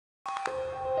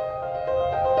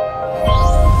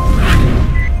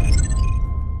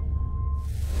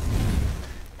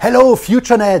Hello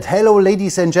FutureNet, hello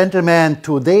ladies and gentlemen.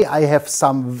 Today I have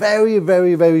some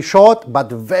very short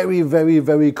but very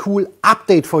cool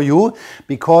update for you,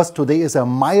 because today is a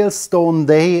milestone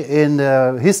day in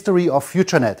the history of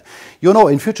FutureNet. You know,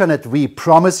 in FutureNet we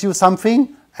promise you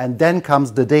something and then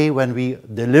comes the day when we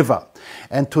deliver.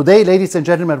 And today, ladies and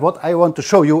gentlemen, what I want to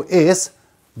show you is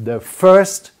the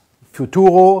first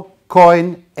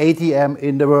FuturoCoin ATM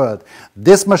in the world.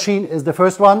 This machine is the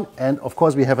first one, and of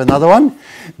course we have another one.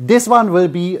 This one will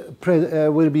be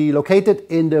located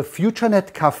in the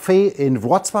FutureNet Cafe in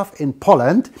Wrocław in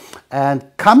Poland. And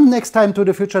come next time to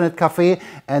the FutureNet Cafe,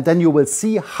 and then you will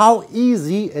see how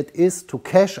easy it is to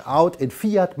cash out in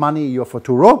fiat money your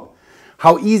Futuro.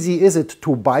 How easy is it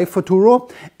to buy Futuro,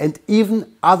 and even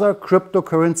other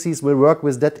cryptocurrencies will work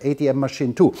with that ATM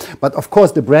machine too. But of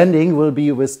course the branding will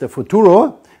be with the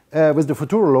Futuro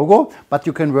logo, but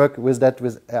you can work with that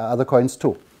with other coins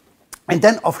too. And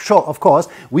then of course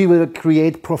we will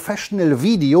create professional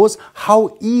videos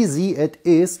how easy it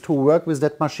is to work with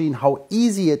that machine, how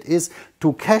easy it is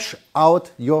to cash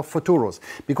out your Futuros.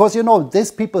 Because you know,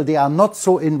 these people, they are not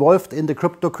so involved in the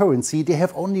cryptocurrency. They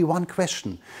have only one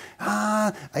question.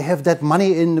 I have that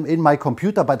money in my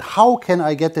computer, but how can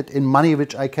I get it in money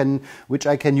which I can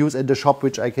use in the shop,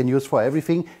 which I can use for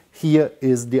everything? Here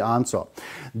is the answer.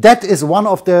 That is one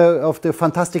of the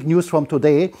fantastic news from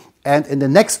today. And in the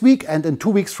next week and in 2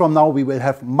 weeks from now, we will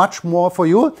have much more for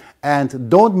you.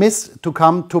 And don't miss to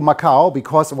come to Macau,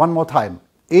 because one more time,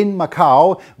 in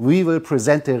Macau, we will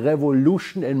present a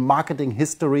revolution in marketing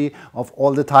history of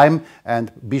all the time.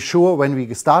 And be sure when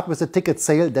we start with the ticket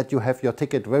sale that you have your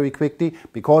ticket very quickly,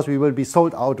 because we will be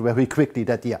sold out very quickly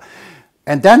that year.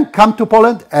 And then come to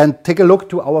Poland and take a look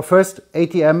to our first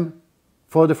ATM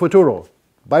for the Futuro.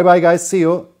 Bye bye guys, see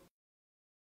you.